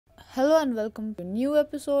Hello and welcome to a new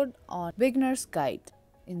episode on Beginner's Guide.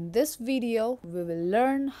 In this video, we will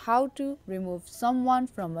learn how to remove someone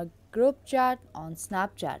from a group chat on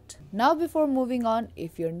Snapchat. Now before moving on,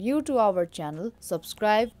 if you're new to our channel,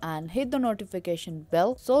 subscribe and hit the notification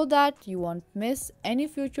bell so that you won't miss any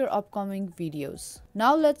future upcoming videos.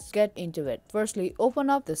 Now let's get into it. Firstly, open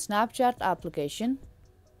up the Snapchat application.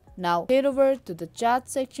 Now head over to the chat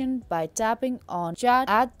section by tapping on chat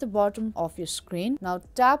at the bottom of your screen. Now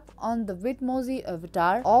tap on the Bitmoji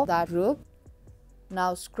avatar of that group.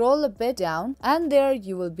 Now scroll a bit down and there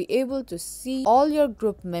you will be able to see all your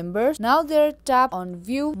group members. Now there tap on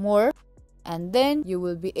view more and then you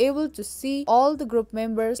will be able to see all the group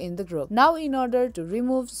members in the group. Now in order to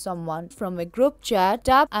remove someone from a group chat,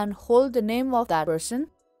 tap and hold the name of that person,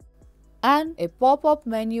 and a pop-up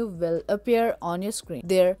menu will appear on your screen.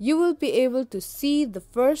 There you will be able to see the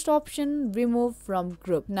first option, remove from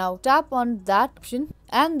group. Now tap on that option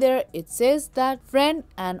and there it says that friend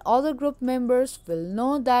and other group members will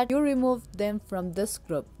know that you removed them from this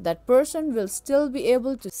group. That person will still be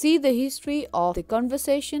able to see the history of the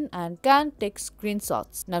conversation and can take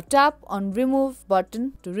screenshots. Now tap on remove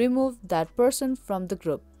button to remove that person from the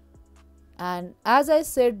group. And as I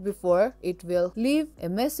said before, it will leave a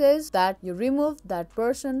message that you removed that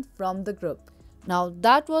person from the group. Now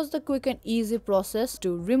that was the quick and easy process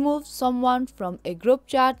to remove someone from a group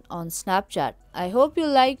chat on Snapchat. I hope you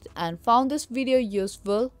liked and found this video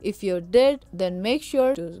useful. If you did, then make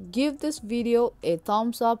sure to give this video a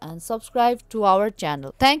thumbs up and subscribe to our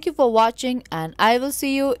channel. Thank you for watching and I will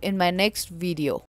see you in my next video.